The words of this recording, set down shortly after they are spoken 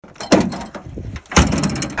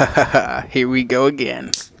Here we go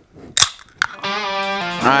again.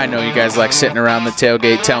 I know you guys like sitting around the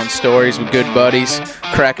tailgate telling stories with good buddies,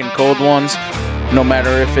 cracking cold ones. No matter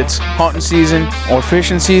if it's hunting season or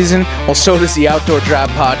fishing season, well, so does the Outdoor Drive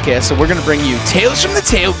podcast. So we're going to bring you Tales from the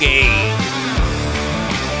Tailgate.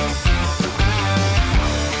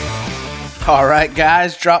 All right,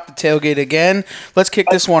 guys, drop the tailgate again. Let's kick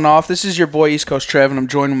this one off. This is your boy, East Coast Trev, and I'm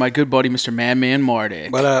joined with my good buddy, Mr. Man Marty.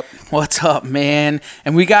 What up? What's up, man?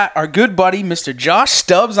 And we got our good buddy, Mr. Josh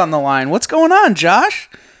Stubbs, on the line. What's going on, Josh?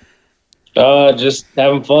 Just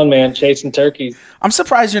having fun, man. Chasing turkeys. I'm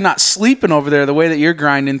surprised you're not sleeping over there the way that you're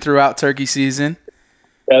grinding throughout turkey season.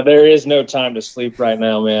 There is no time to sleep right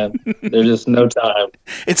now, man. There's just no time.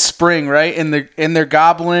 It's spring, right? And they're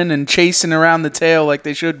gobbling and chasing around the tail like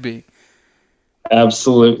they should be.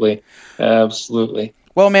 Absolutely.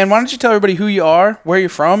 Well, man, why don't you tell everybody who you are, where you're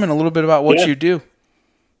from, and a little bit about what you do?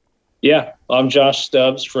 Yeah, I'm Josh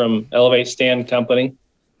Stubbs from Elevate Stand Company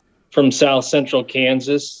from South Central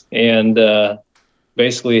Kansas, and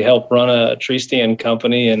basically help run a tree stand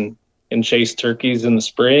company and chase turkeys in the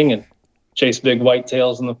spring and chase big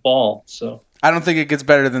whitetails in the fall. So I don't think it gets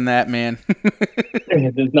better than that, man.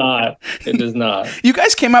 It does not. It does not. You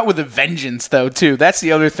guys came out with a vengeance, though, too. That's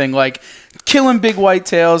the other thing. Like, killing big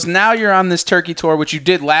whitetails. Now you're on this turkey tour, which you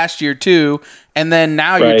did last year, too. And then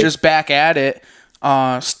now you're just back at it.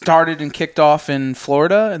 Started and kicked off in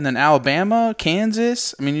Florida and then Alabama,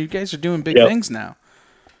 Kansas. I mean, you guys are doing big things now.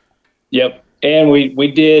 Yep. And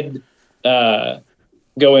we did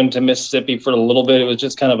go into Mississippi for a little bit. It was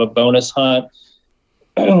just kind of a bonus hunt.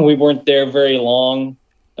 We weren't there very long.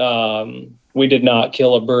 We did not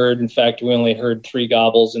kill a bird. In fact, we only heard 3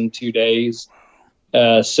 gobbles in 2 days.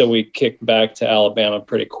 So we kicked back to Alabama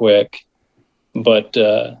pretty quick. But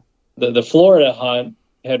the Florida hunt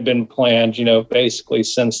had been planned, basically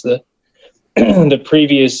since the the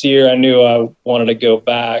previous year. I knew I wanted to go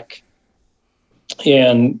back.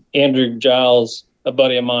 And Andrew Giles, a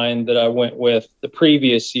buddy of mine that I went with the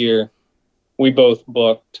previous year, we both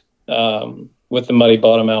booked with the Muddy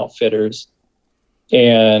Bottom Outfitters.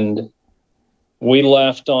 And we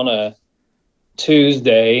left on a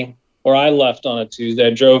Tuesday, or I left on a Tuesday.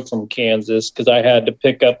 I drove from Kansas because I had to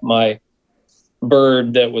pick up my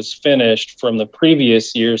bird that was finished from the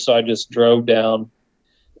previous year. So I just drove down.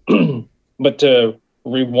 But to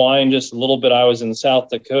rewind just a little bit, I was in South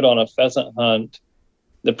Dakota on a pheasant hunt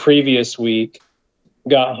the previous week,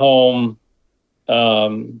 got home,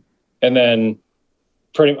 and then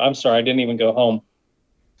I didn't even go home.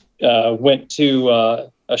 Went to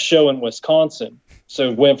a show in Wisconsin.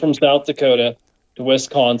 So went from South Dakota to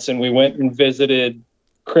Wisconsin. We went and visited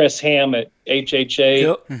Chris Ham at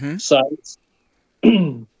HHA sites.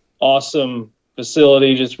 Awesome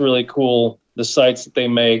facility, just really cool, the sites that they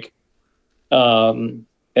make. And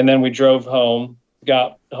then we drove home,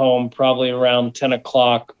 got home probably around 10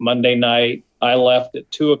 o'clock Monday night. I left at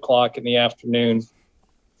 2 o'clock in the afternoon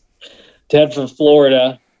to head for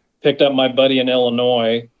Florida, picked up my buddy in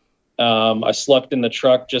Illinois. I slept in the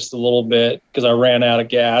truck just a little bit because I ran out of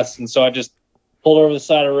gas. And so I just pulled over the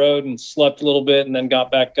side of the road and slept a little bit and then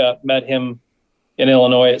got back up, met him in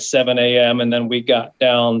Illinois at 7 a.m. And then we got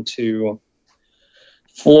down to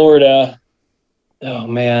Florida. Oh,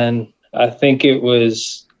 man, I think it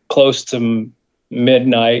was close to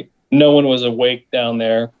midnight. No one was awake down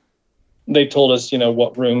there. They told us,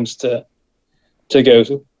 what rooms to go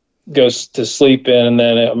to sleep in. And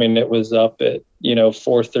then, it was up at,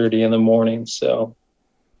 4:30 in the morning. So,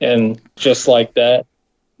 and just like that,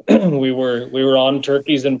 we were on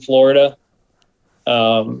turkeys in Florida.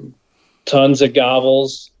 Tons of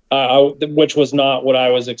gobbles, which was not what I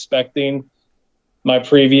was expecting. My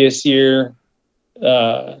previous year,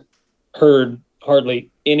 heard hardly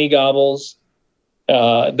any gobbles.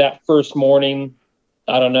 That first morning,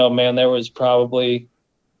 I don't know, man, there was probably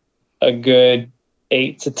a good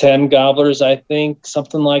 8 to 10 gobblers, I think,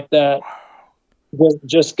 something like that.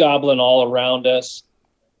 Just gobbling all around us.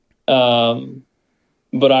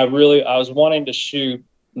 But I was wanting to shoot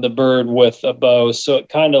the bird with a bow, so it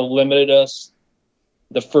kind of limited us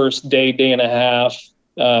the first day and a half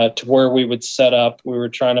to where we would set up. We were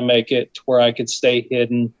trying to make it to where I could stay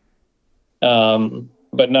hidden.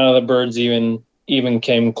 But none of the birds even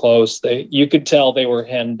came close. You could tell they were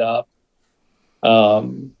henned up.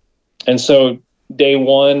 And so day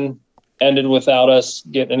 1 ended without us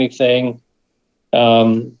getting anything.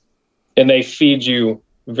 And they feed you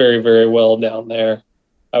very, very well down there.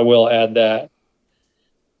 I will add that.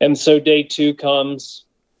 And so day 2 comes,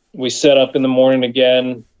 we set up in the morning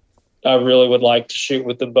again. I really would like to shoot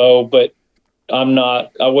with the bow, but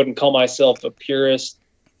I wouldn't call myself a purist.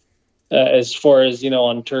 as far as,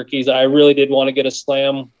 on turkeys. I really did want to get a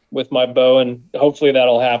slam with my bow, and hopefully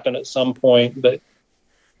that'll happen at some point. But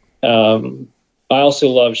I also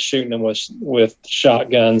love shooting them with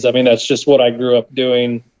shotguns. I mean, that's just what I grew up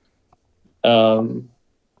doing.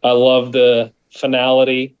 I love the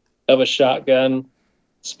finality of a shotgun,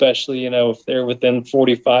 especially, if they're within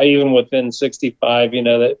 45, even within 65,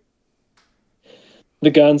 that the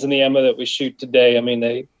guns and the ammo that we shoot today, I mean,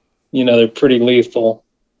 they're pretty lethal.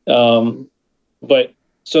 But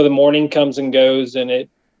so the morning comes and goes, and it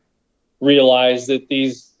realized that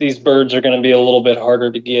these birds are going to be a little bit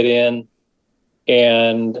harder to get in.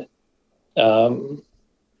 And,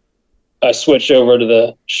 I switch over to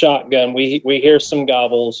the shotgun. We hear some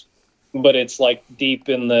gobbles, but it's like deep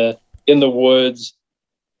in the woods,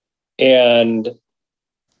 and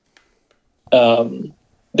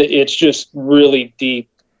it's just really deep,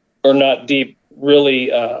 or not deep,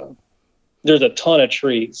 really. There's a ton of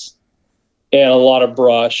trees and a lot of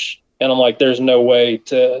brush, and I'm like, there's no way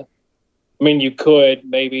to. I mean, you could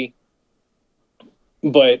maybe,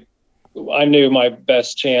 but I knew my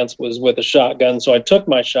best chance was with a shotgun, so I took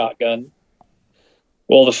my shotgun.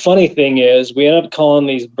 Well, the funny thing is, we ended up calling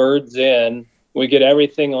these birds in. We get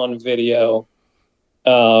everything on video,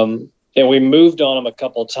 and we moved on them a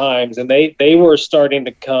couple times, and they were starting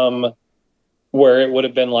to come where it would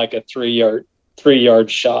have been like a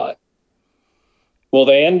 3-yard shot. Well,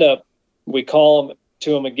 we call them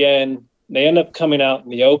to them again. They end up coming out in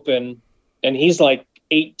the open, and he's like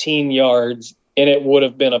 18 yards, and it would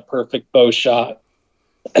have been a perfect bow shot.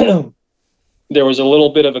 There was a little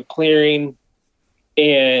bit of a clearing,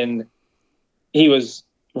 and he was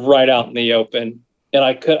right out in the open, and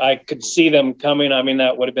I could see them coming. I mean,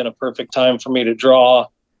 that would have been a perfect time for me to draw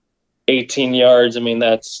 18 yards. I mean,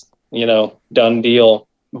 that's, done deal,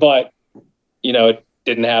 but it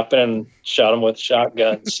didn't happen, and shot him with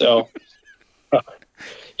shotgun. So,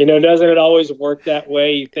 doesn't it always work that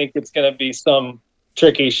way? You think it's going to be some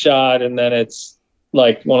tricky shot, and then it's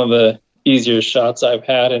like one of the easier shots I've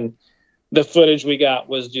had. And the footage we got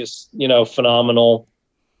was just, phenomenal.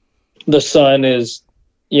 The sun is,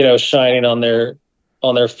 shining on their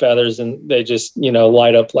feathers, and they just,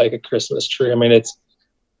 light up like a Christmas tree. I mean,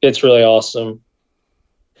 it's really awesome.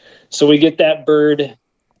 So we get that bird,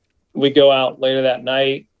 we go out later that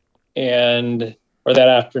night or that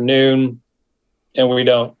afternoon, and we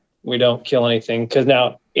don't kill anything, because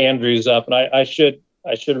now Andrew's up. And I should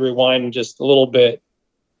rewind just a little bit.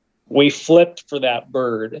 We flipped for that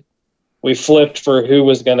bird. We flipped for who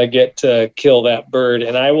was going to get to kill that bird.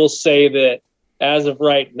 And I will say that as of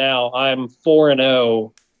right now, I'm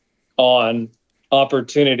 4-0 on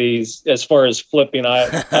opportunities as far as flipping.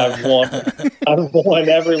 I've won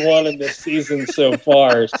every one in this season so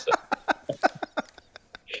far. So.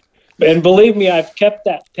 And believe me, I've kept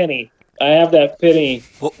that penny. I have that penny.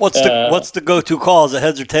 What's the go-to call? Is it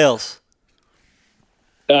heads or tails?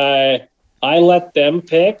 I let them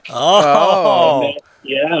pick. Oh.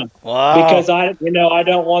 Yeah. Wow. Because I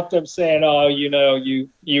don't want them saying, "Oh, you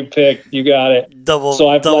picked, you got it."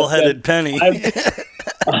 Double-headed penny. I've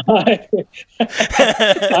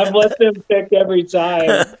let them pick every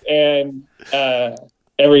time, and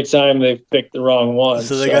every time they've picked the wrong one.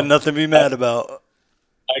 So they got nothing to be mad about.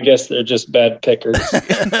 I guess they're just bad pickers.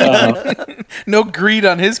 No greed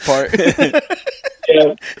on his part.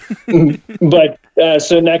 Yeah. But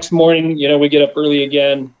so next morning, we get up early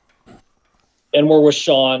again, and we're with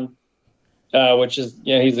Sean, which is,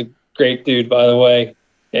 he's a great dude, by the way,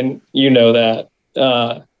 and that.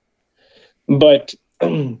 But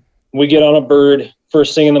we get on a bird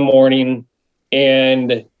first thing in the morning,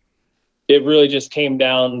 and it really just came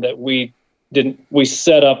down that we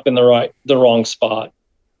set up in the wrong spot.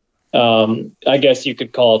 I guess you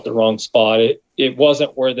could call it the wrong spot. It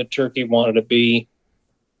wasn't where the turkey wanted to be.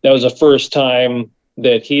 That was the first time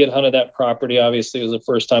that he had hunted that property. Obviously, it was the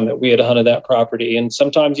first time that we had hunted that property. And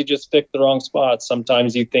sometimes you just pick the wrong spot.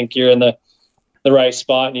 Sometimes you think you're in the right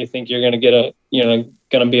spot, and you think you're going to get going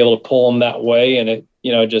to be able to pull them that way. And it,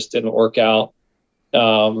 just didn't work out.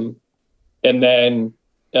 And then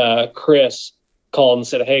Chris called and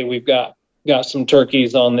said, "Hey, we've got some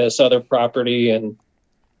turkeys on this other property." And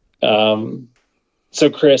so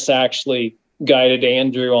Chris actually guided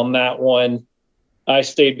Andrew on that one. I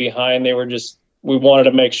stayed behind. We wanted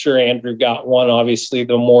to make sure Andrew got one. Obviously,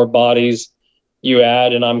 the more bodies you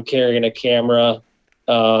add, and I'm carrying a camera,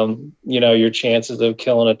 your chances of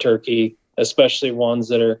killing a turkey, especially ones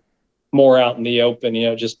that are more out in the open,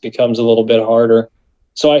 just becomes a little bit harder.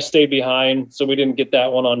 So I stayed behind, so we didn't get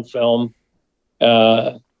that one on film.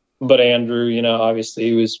 But Andrew, obviously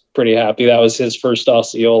he was pretty happy. That was his first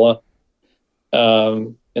Osceola.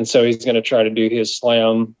 And so he's going to try to do his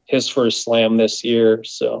first slam this year.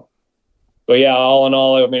 So, but yeah, all in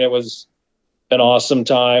all, I mean, it was an awesome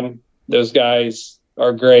time. Those guys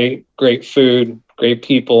are great food, great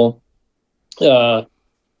people. And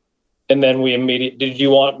then did you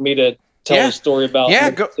want me to tell a story about?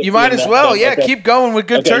 Yeah, you might as well. Yeah, okay. Keep going with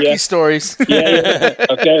good turkey stories. Yeah.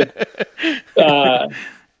 Okay.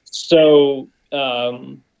 So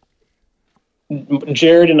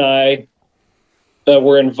Jared and I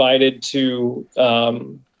were invited to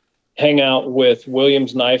hang out with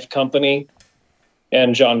Williams Knife Company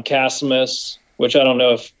and John Casimus, which I don't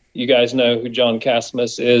know if you guys know who John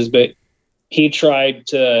Casimus is, but he tried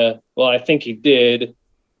to, well, I think he did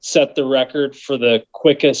set the record for the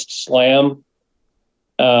quickest slam.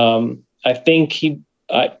 I think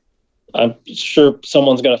I'm sure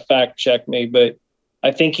someone's going to fact check me, but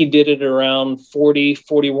I think he did it around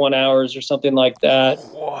 41 hours or something like that.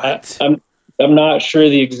 What? I'm not sure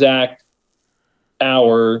the exact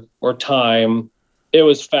hour or time. It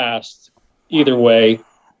was fast either way.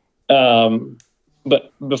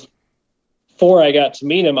 But before I got to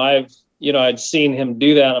meet him, I'd seen him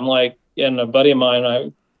do that. I'm like, and a buddy of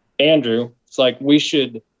mine, Andrew, it's like, we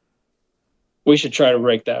should try to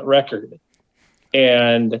break that record.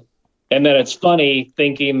 And then it's funny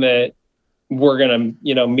thinking that we're going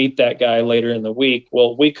to, meet that guy later in the week.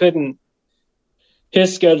 Well, we couldn't,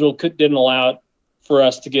 his schedule didn't allow it for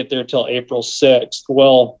us to get there till April 6th.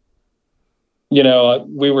 Well,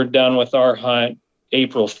 we were done with our hunt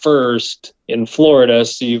April 1st in Florida.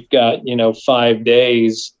 So you've got, 5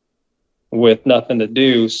 days with nothing to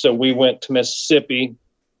do. So we went to Mississippi.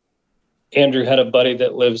 Andrew had a buddy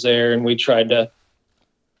that lives there, and we tried to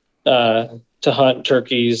hunt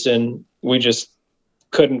turkeys, and we just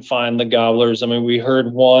couldn't find the gobblers. I mean, we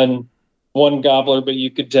heard one gobbler, but you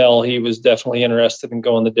could tell he was definitely interested in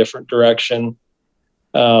going the different direction.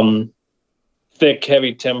 Thick,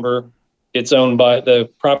 heavy timber. The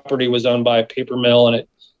property was owned by a paper mill, and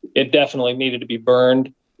it definitely needed to be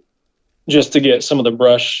burned just to get some of the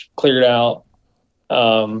brush cleared out.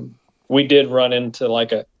 We did run into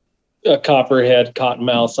like a copperhead,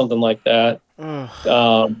 cottonmouth, something like that.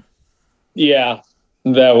 Yeah,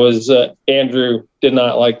 that was Andrew did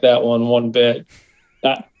not like that one bit.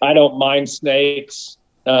 I don't mind snakes,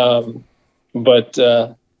 but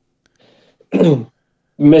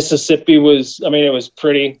Mississippi it was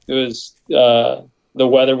pretty. It was the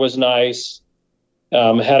weather was nice.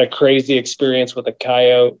 Had a crazy experience with a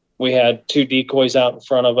coyote. We had 2 decoys out in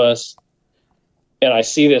front of us, and I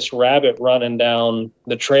see this rabbit running down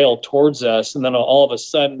the trail towards us, and then all of a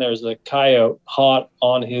sudden there's a coyote hot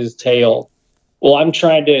on his tail. Well,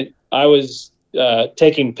 I was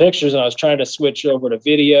taking pictures, and I was trying to switch over to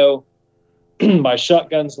video. My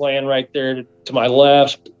shotgun's laying right there to my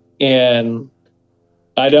left, and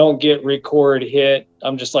I don't get record hit.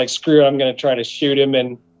 I'm just like, screw it, I'm going to try to shoot him,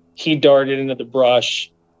 and he darted into the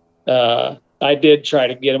brush. I did try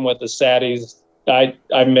to get him with the saddies. I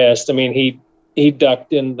missed. I mean, he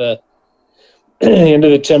ducked in into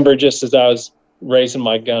the timber just as I was raising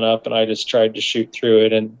my gun up, and I just tried to shoot through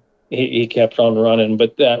it, and he kept on running.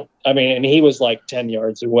 But and he was like 10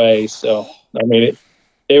 yards away. So, I mean,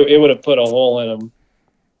 it would have put a hole in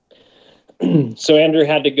him. So Andrew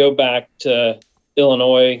had to go back to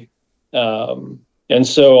Illinois. And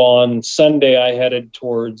so on Sunday, I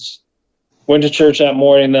went to church that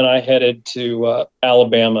morning. Then I headed to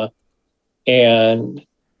Alabama and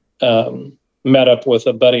met up with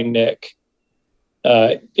a buddy, Nick.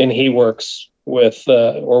 And he works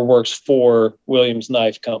for Williams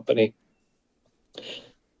Knife Company.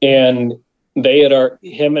 And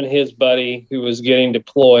him and his buddy, who was getting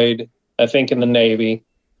deployed, I think in the Navy,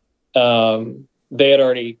 they had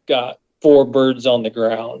already got 4 birds on the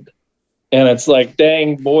ground. And it's like,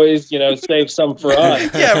 dang, boys, save some for us.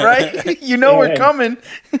 Yeah, right? We're coming.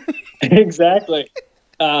 Exactly.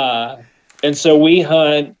 And so we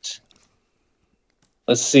hunt,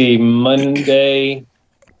 let's see, Monday,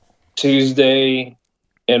 Tuesday,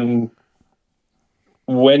 and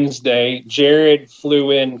Wednesday. Jared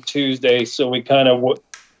flew in Tuesday, so we kind of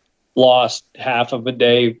lost half of a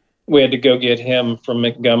day. We had to go get him from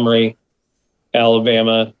Montgomery,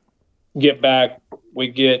 Alabama. Get back, we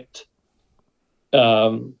get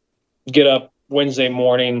up Wednesday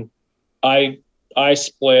morning. I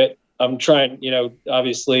split. I'm trying,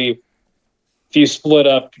 obviously, if you split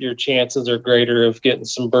up, your chances are greater of getting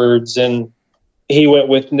some birds. And he went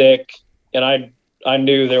with Nick, and I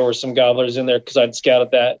knew there were some gobblers in there because I'd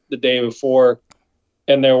scouted that the day before,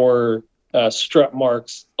 and there were strut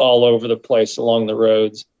marks all over the place along the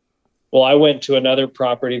roads. Well, I went to another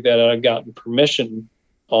property that I'd gotten permission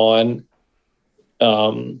on.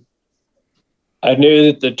 I knew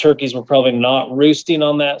that the turkeys were probably not roosting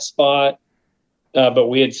on that spot, but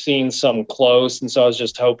we had seen some close, and so I was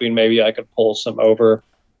just hoping maybe I could pull some over.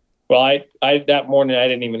 Well, I that morning I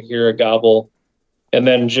didn't even hear a gobble, and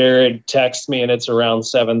then Jared texts me, and it's around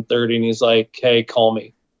 7:30, and he's like, "Hey, call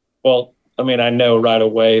me." Well, I mean, I know right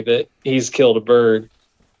away that he's killed a bird,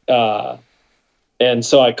 and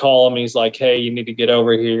so I call him. He's like, "Hey, you need to get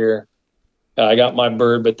over here. I got my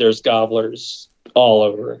bird, but there's gobblers all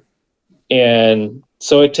over." And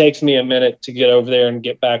so it takes me a minute to get over there and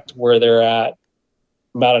get back to where they're at.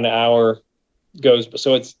 About an hour goes,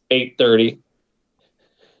 so it's 8:30.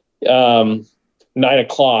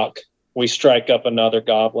 9:00, we strike up another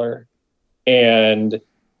gobbler, and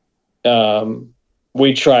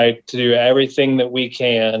we try to do everything that we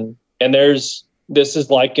can. And this is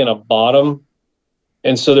like in a bottom,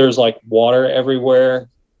 and so there's like water everywhere.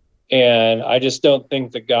 And I just don't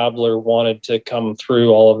think the gobbler wanted to come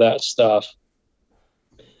through all of that stuff.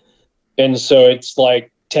 And so it's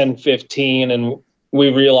like 10:15, and we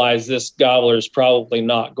realize this gobbler is probably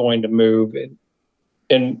not going to move.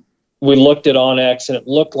 And we looked at Onyx, and it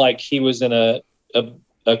looked like he was in a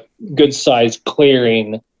good sized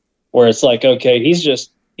clearing where it's like, okay,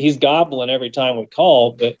 he's gobbling every time we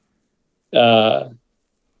call, but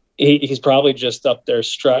he's probably just up there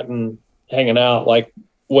strutting, hanging out, like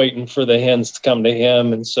waiting for the hens to come to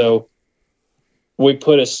him. And so we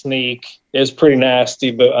put a sneak. It's pretty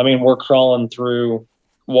nasty, but I mean, we're crawling through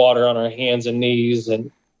water on our hands and knees, and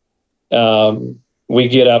we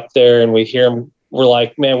get up there and we hear him. We're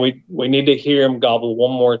like, man, we need to hear him gobble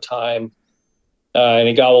one more time. And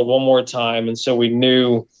he gobbled one more time. And so we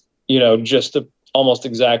knew, just almost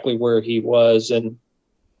exactly where he was. And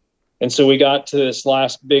so we got to this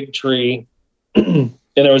last big tree, and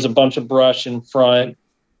there was a bunch of brush in front,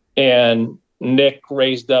 and Nick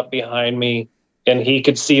raised up behind me, and he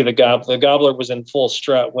could see the gobbler. The gobbler was in full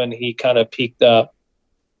strut when he kind of peeked up.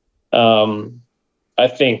 I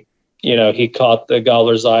think, he caught the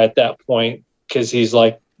gobbler's eye at that point, because he's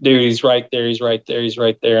like, dude, he's right there. He's right there. He's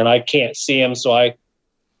right there. And I can't see him. So I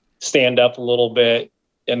stand up a little bit,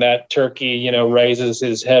 and that turkey, raises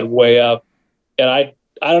his head way up. And I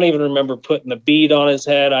don't even remember putting the bead on his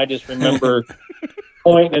head. I just remember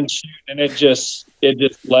pointing and shooting, and it just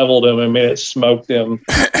leveled him. I mean, it smoked him.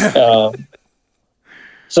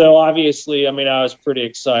 So obviously, I mean, I was pretty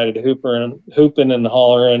excited, hooping and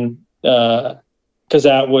hollering, because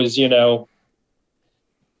that was,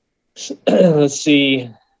 let's see,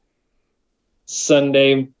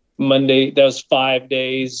 Sunday, Monday, that was 5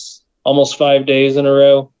 days, almost 5 days in a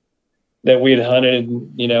row that we'd hunted,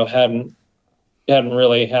 hadn't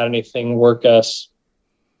really had anything work us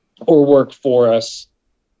or work for us.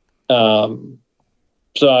 So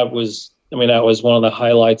that was one of the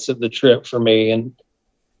highlights of the trip for me. And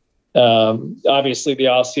obviously the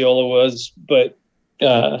Osceola was, but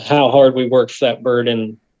how hard we worked for that bird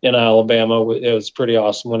in Alabama, it was pretty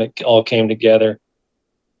awesome when it all came together.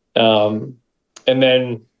 And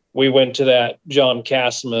then we went to that John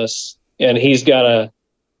Casimus, and he's got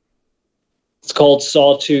it's called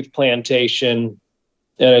Sawtooth Plantation,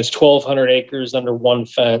 and it's 1,200 acres under one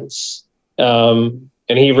fence. And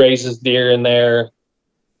he raises deer in there.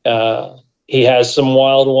 He has some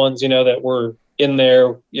wild ones, that were in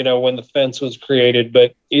there, when the fence was created,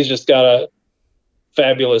 but he's just got a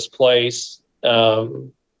fabulous place.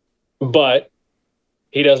 But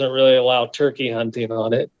he doesn't really allow turkey hunting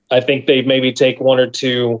on it. I think they maybe take one or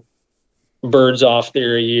two birds off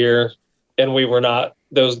there a year, and we were not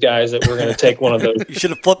those guys that were going to take one of those. You should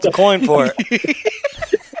have flipped the coin for it.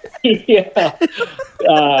 Yeah.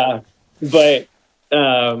 But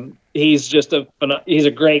he's just he's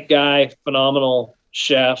a great guy, phenomenal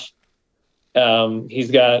chef.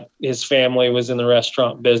 He's got, his family was in the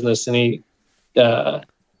restaurant business, and he,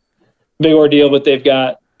 big ordeal, but they've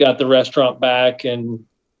got the restaurant back. And,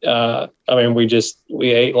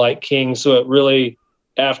 we ate like kings. So it really,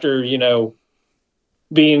 after,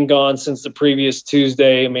 being gone since the previous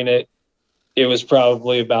Tuesday, I mean, it was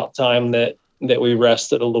probably about time that we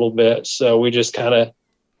rested a little bit. So we just kind of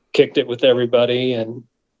kicked it with everybody and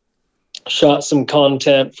shot some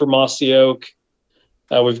content for Mossy Oak.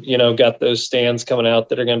 We've, got those stands coming out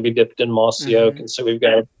that are going to be dipped in Mossy Oak. And so we've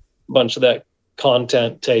got a bunch of that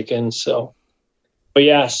content taken. So, but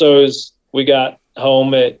yeah, so as we got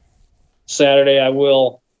home at Saturday,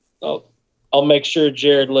 I'll make sure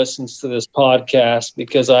Jared listens to this podcast,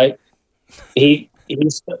 because I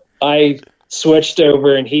switched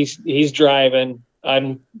over, and he's driving.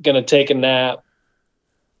 I'm going to take a nap.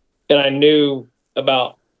 And I knew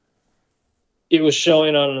about it was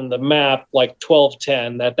showing on the map like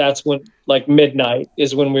 12:10 that's when like midnight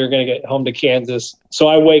is when we were going to get home to Kansas. So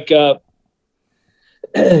I wake up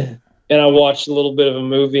and I watch a little bit of a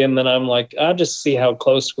movie, and then I'm like, I'll just see how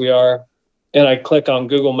close we are. And I click on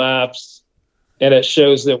Google Maps, and it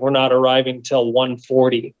shows that we're not arriving till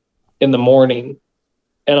 1:40 in the morning.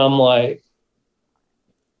 And I'm like,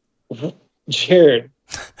 Jared,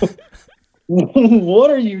 what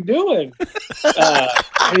are you doing?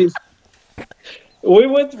 We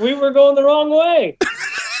were going the wrong way.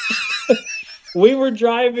 We were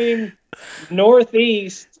driving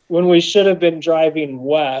northeast when we should have been driving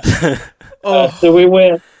west. So we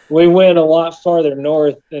went a lot farther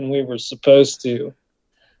north than we were supposed to.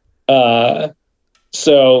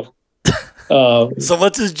 So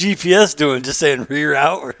what's his GPS doing? Just saying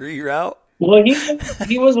reroute? Well,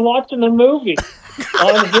 he was watching a movie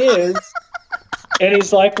on his, and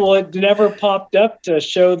he's like, well, it never popped up to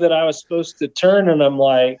show that I was supposed to turn. And I'm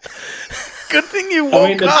like, good thing you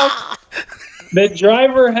woke up. The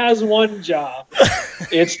driver has one job.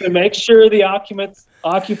 It's to make sure the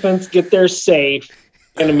occupants get there safe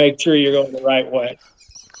and to make sure you're going the right way.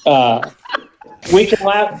 We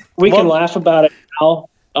can laugh about it now.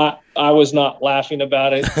 I was not laughing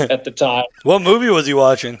about it at the time. What movie was he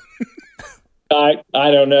watching? I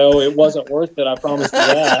don't know. It wasn't worth it. I promised you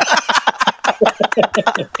that.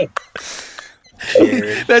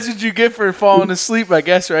 That's what you get for falling asleep, I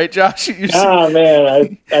guess, right, Josh?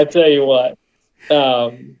 Man, I tell you what.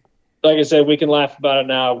 Like I said, we can laugh about it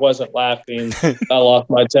now. I wasn't laughing. I lost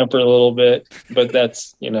my temper a little bit, but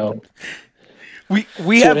that's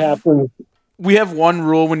we have one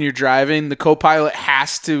rule when you're driving. The co-pilot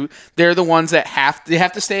they're the ones that they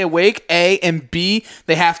have to stay awake, A, and B,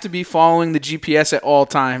 they have to be following the GPS at all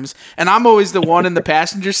times. And I'm always the one in the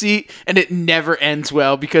passenger seat, and it never ends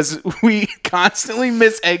well because we constantly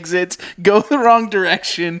miss exits, go the wrong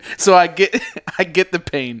direction. So I get the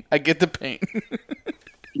pain.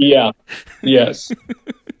 Yeah. Yes.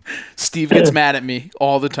 Steve gets mad at me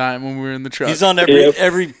all the time when we're in the truck. He's on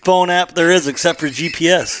every phone app there is except for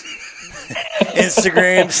GPS.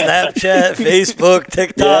 Instagram, Snapchat, Facebook,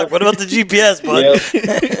 TikTok. Yep. What about the GPS, bud?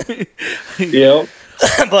 Yep.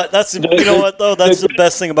 But that's you know what though? That's the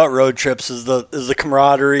best thing about road trips is the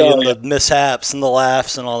camaraderie and the mishaps and the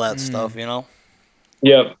laughs and all that stuff. You know.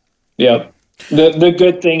 Yep. The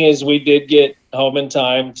good thing is we did get home in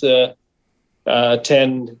time to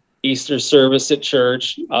attend Easter service at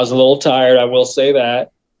church. I was a little tired, I will say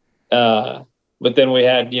that. But then we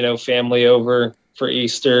had family over for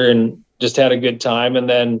Easter and just had a good time, and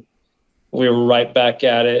then we were right back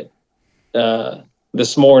at it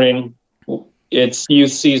this morning. It's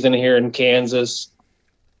youth season here in Kansas.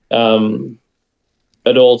 Adults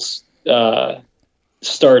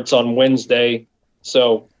starts on Wednesday,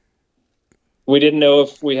 so we didn't know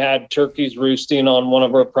if we had turkeys roosting on one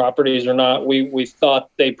of our properties or not. We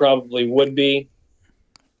thought they probably would be,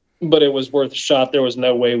 but it was worth a shot. There was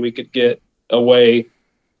no way we could get away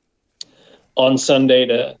on Sunday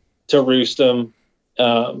to roost them.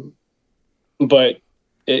 But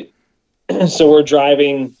so we're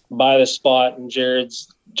driving by the spot, and Jared's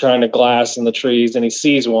trying to glass in the trees, and he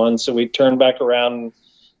sees one. So we turn back around and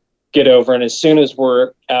get over. And as soon as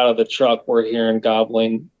we're out of the truck, we're hearing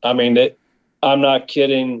gobbling. I mean, I'm not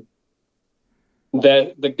kidding.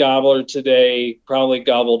 That the gobbler today probably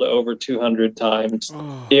gobbled over 200 times.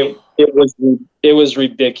 It was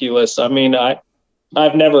ridiculous. I mean,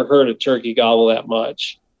 I've never heard a turkey gobble that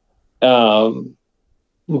much.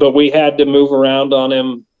 But we had to move around on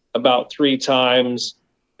him about 3 times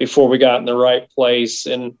before we got in the right place,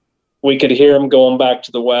 and we could hear him going back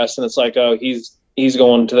to the west, and it's like, oh, he's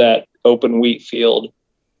going to that open wheat field.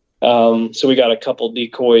 So we got a couple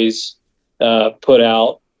decoys put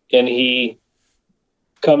out, and he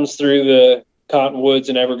comes through the cottonwoods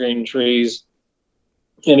and evergreen trees,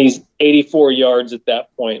 and he's 84 yards at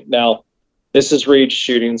that point. Now, this is reed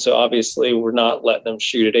shooting, so obviously we're not letting them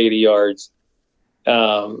shoot at 80 yards.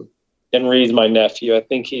 And Reed's my nephew. I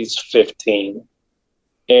think he's 15.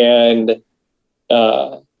 And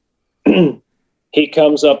he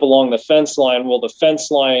comes up along the fence line. Well, the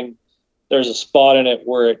fence line, there's a spot in it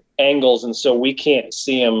where it angles, and so we can't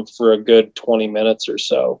see him for a good 20 minutes or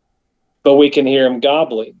so. But we can hear him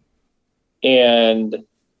gobbling. And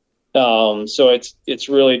so it's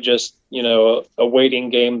really just, a waiting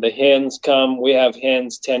game. The hens come. We have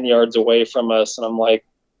hens 10 yards away from us, and I'm like,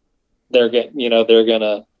 they're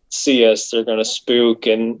gonna see us. They're gonna spook,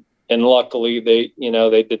 and luckily they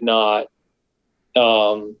did not.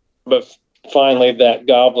 But finally, that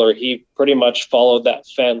gobbler, he pretty much followed that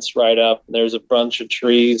fence right up. There's a bunch of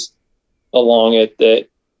trees along it that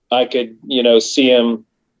I could, see him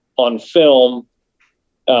on film,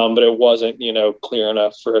 but it wasn't, clear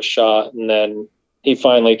enough for a shot. And then he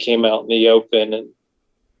finally came out in the open,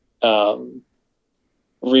 and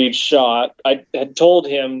Reed shot. I had told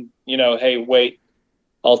him, hey, wait,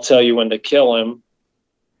 I'll tell you when to kill him.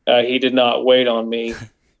 He did not wait on me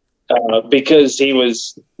because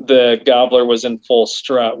the gobbler was in full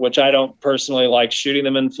strut, which I don't personally like shooting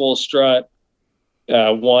them in full strut.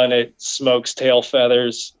 One, it smokes tail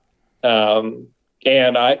feathers. And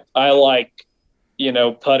I like,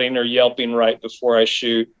 putting or yelping right before I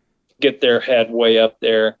shoot, get their head way up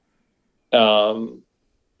there.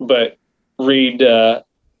 But Reed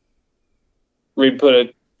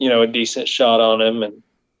put a decent shot on him, and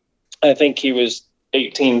I think he was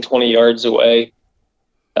 18, 20 yards away.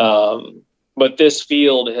 But this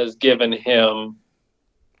field has given him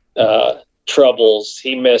troubles.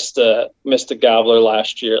 He missed a gobbler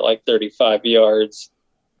last year at like 35 yards.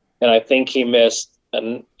 And I think he missed,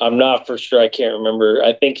 and I'm not for sure, I can't remember.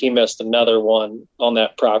 I think he missed another one on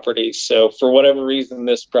that property. So for whatever reason,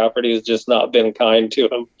 this property has just not been kind to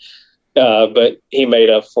him. But he made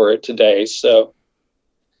up for it today. So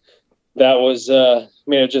that was,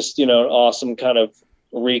 just, an awesome kind of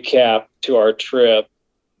recap to our trip,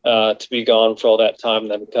 to be gone for all that time,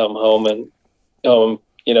 then come home and,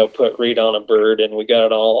 put Reed on a bird, and we got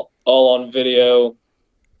it all on video.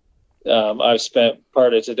 I've spent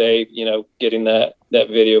part of today, getting that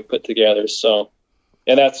video put together. So,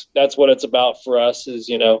 and that's what it's about for us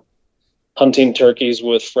is, hunting turkeys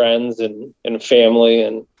with friends and family.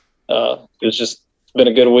 And, it's been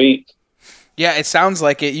a good week. Yeah, it sounds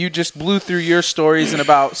like it. You just blew through your stories in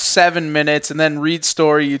about 7 minutes, and then Reed's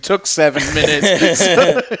story, you took 7 minutes.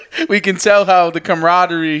 So we can tell how the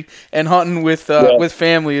camaraderie and hunting with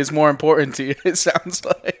family is more important to you, it sounds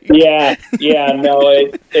like. Yeah,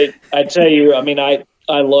 no, I tell you,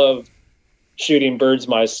 I love shooting birds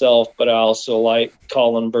myself, but I also like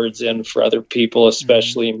calling birds in for other people,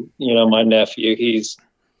 especially, my nephew. He's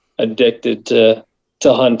addicted to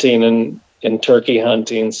hunting and turkey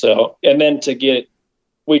hunting. So, and then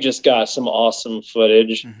we just got some awesome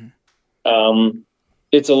footage.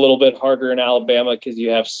 It's a little bit harder in Alabama because you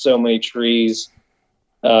have so many trees,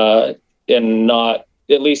 and not,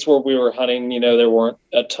 at least where we were hunting, there weren't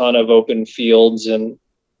a ton of open fields. In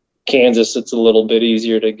Kansas, it's a little bit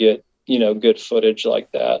easier to get, good footage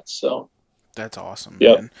like that. So that's awesome.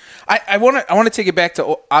 Yep. Man. I want to take it back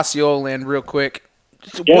to Osceola land real quick.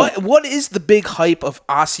 So what is the big hype of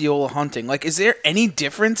Osceola hunting? Like, is there any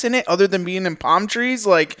difference in it other than being in palm trees?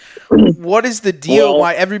 Like, what is the deal?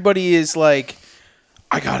 Why everybody is like,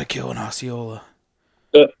 I gotta kill an Osceola?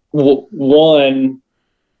 One,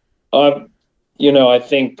 I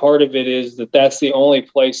think part of it is that's the only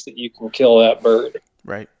place that you can kill that bird.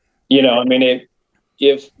 Right.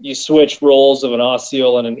 If you switch roles of an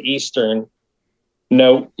Osceola and an Eastern,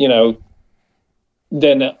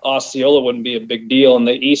 then Osceola wouldn't be a big deal, and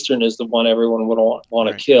the Eastern is the one everyone would want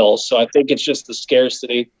to kill. So I think it's just the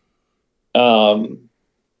scarcity. They're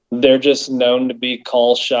just known to be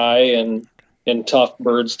call shy and tough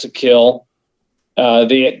birds to kill.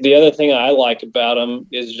 The other thing I like about them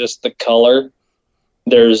is just the color.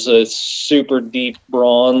 There's a super deep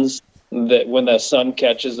bronze that when the sun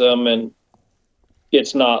catches them, and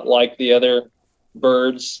it's not like the other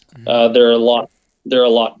birds. They're a lot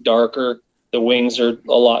darker. The wings are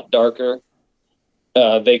a lot darker.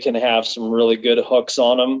 They can have some really good hooks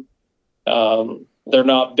on them. They're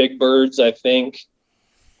not big birds, I think.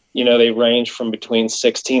 They range from between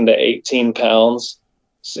 16 to 18 pounds.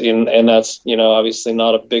 And that's, obviously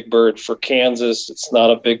not a big bird for Kansas. It's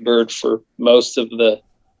not a big bird for most of the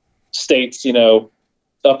states,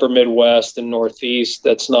 upper Midwest and Northeast.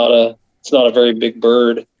 It's not a very big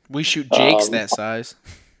bird. We shoot jakes that size.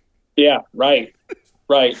 Yeah, right.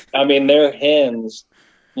 Right. Their hens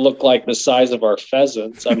look like the size of our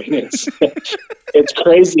pheasants. It's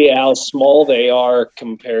crazy how small they are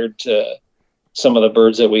compared to some of the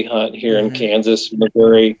birds that we hunt here in Kansas,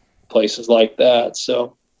 Missouri, places like that.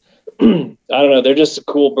 So I don't know. They're just a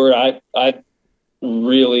cool bird. I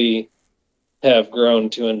really have grown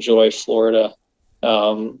to enjoy Florida.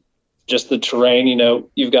 Just the terrain,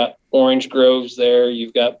 you've got orange groves there.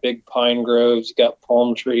 You've got big pine groves. You've got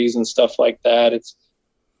palm trees and stuff like that.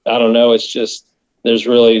 I don't know. It's just, there's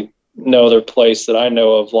really no other place that I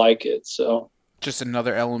know of like it. So just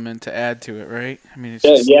another element to add to it, right?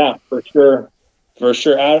 Yeah, for sure. For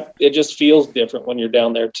sure. It just feels different when you're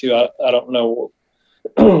down there too. I don't know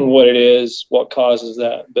what it is, what causes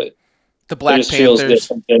that, but the Black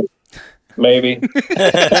Panthers. maybe.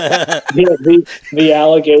 the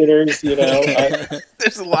alligators,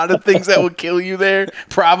 There's a lot of things that would kill you there.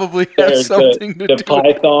 Probably have something to do. The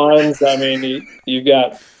pythons. I mean, you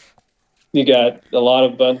got a lot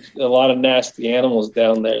of nasty animals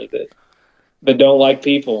down there that don't like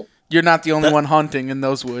people. You're not the only one hunting in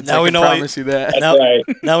those woods. Now I can promise you that. That's right.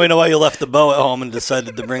 Now we know why you left the bow at home and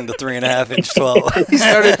decided to bring the 3.5-inch 12. He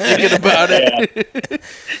started thinking about it.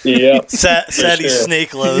 Yeah. Sadie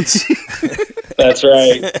snake loads. That's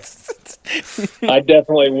right. I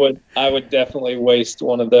would definitely waste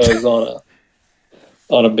one of those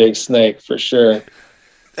on a big snake for sure.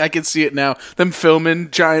 I can see it now. Them filming,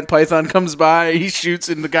 giant python comes by, he shoots,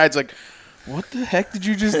 and the guy's like, "What the heck did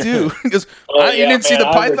you just do?" He goes, "You didn't see the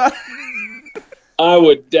python?" I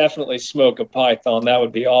would definitely smoke a python. That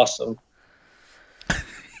would be awesome.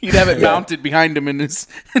 He'd have it mounted behind him in his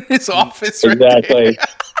office. Exactly.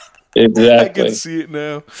 Exactly. I can see it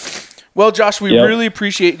now. Well, Josh, we really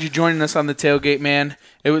appreciate you joining us on the Tailgate, man.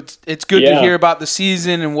 It's good to hear about the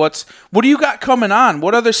season and what do you got coming on?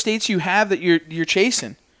 What other states you have that you're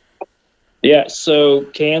chasing? Yeah, so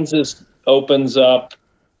Kansas opens up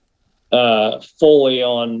fully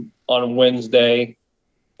on Wednesday.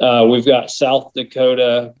 We've got South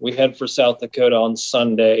Dakota. We head for South Dakota on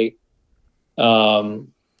Sunday. And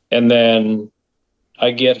then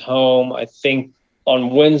I get home, I think, on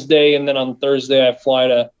Wednesday, and then on Thursday I fly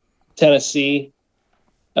to Tennessee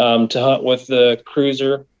to hunt with the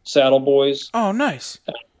Cruiser Saddle Boys. Oh, nice.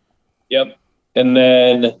 Yep. And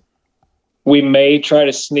then we may try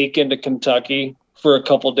to sneak into Kentucky for a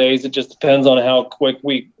couple days. It just depends on how quick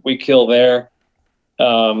we kill there.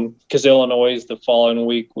 Because Illinois is the following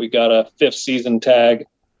week. We got a 5th season tag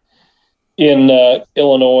in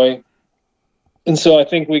Illinois. And so I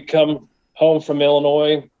think we come home from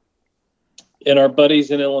Illinois, and our buddies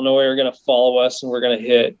in Illinois are going to follow us, and we're going to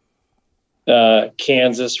hit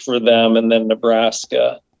Kansas for them, and then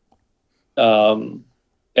Nebraska. And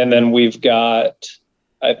then we've got,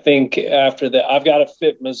 I think after that, I've got to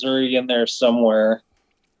fit Missouri in there somewhere.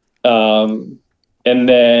 And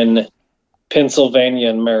then Pennsylvania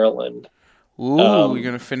and Maryland. Ooh, you're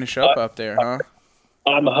going to finish up there, huh?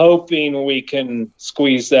 I'm hoping we can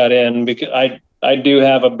squeeze that in because I do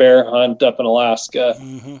have a bear hunt up in Alaska.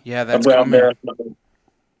 Mm-hmm. Yeah, that's a brown coming. Bear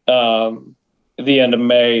at the end of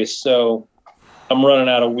May. So I'm running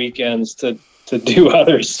out of weekends to do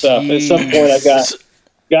other stuff. Jeez. At some point, I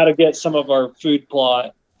got to get some of our food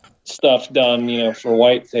plot stuff done, for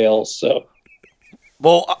whitetails. So.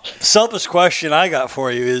 Well, selfish question I got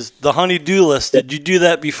for you is the honey-do list. Did you do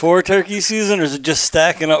that before turkey season, or is it just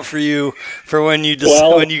stacking up for you for when you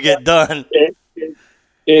when you get done?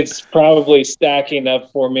 It's probably stacking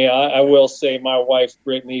up for me. I will say my wife,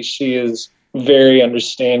 Brittany, she is very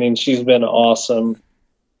understanding. She's been awesome.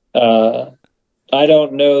 I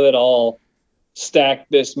don't know that I'll stack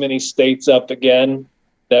this many states up again.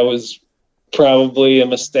 That was probably a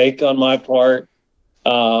mistake on my part.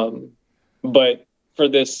 But for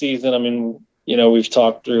this season, I mean, we've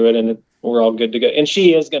talked through it and we're all good to go. And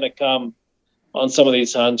she is going to come on some of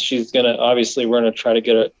these hunts. She's going to, obviously we're going to try to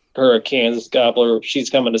get her a Kansas gobbler. She's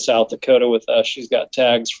coming to South Dakota with us. She's got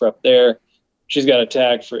tags for up there. She's got a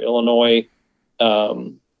tag for Illinois.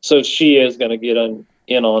 So she is going to get in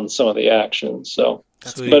on some of the action. So,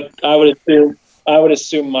 but I would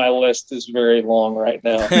assume my list is very long right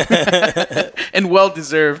now. And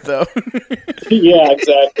well-deserved, though. Yeah,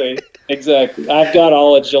 exactly. I've got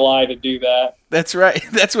all of July to do that. That's right.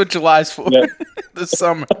 That's what July's for. Yep. The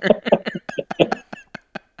summer.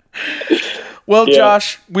 Well, yeah.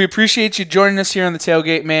 Josh, we appreciate you joining us here on the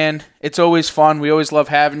Tailgate, man. It's always fun. We always love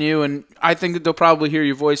having you, and I think that they'll probably hear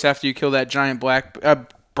your voice after you kill that giant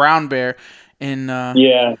brown bear. And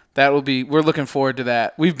that will be. We're looking forward to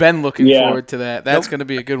that. We've been looking forward to that. That's going to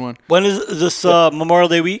be a good one. When is this Memorial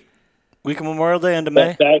Day week? Week of Memorial Day, end of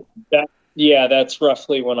May. That's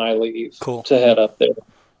roughly when I leave. Cool. To head up there.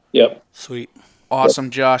 Yep. Sweet.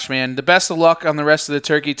 Awesome, Josh, man. The best of luck on the rest of the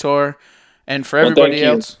turkey tour, and for everybody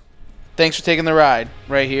else, thanks for taking the ride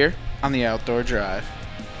right here on the Outdoor Drive.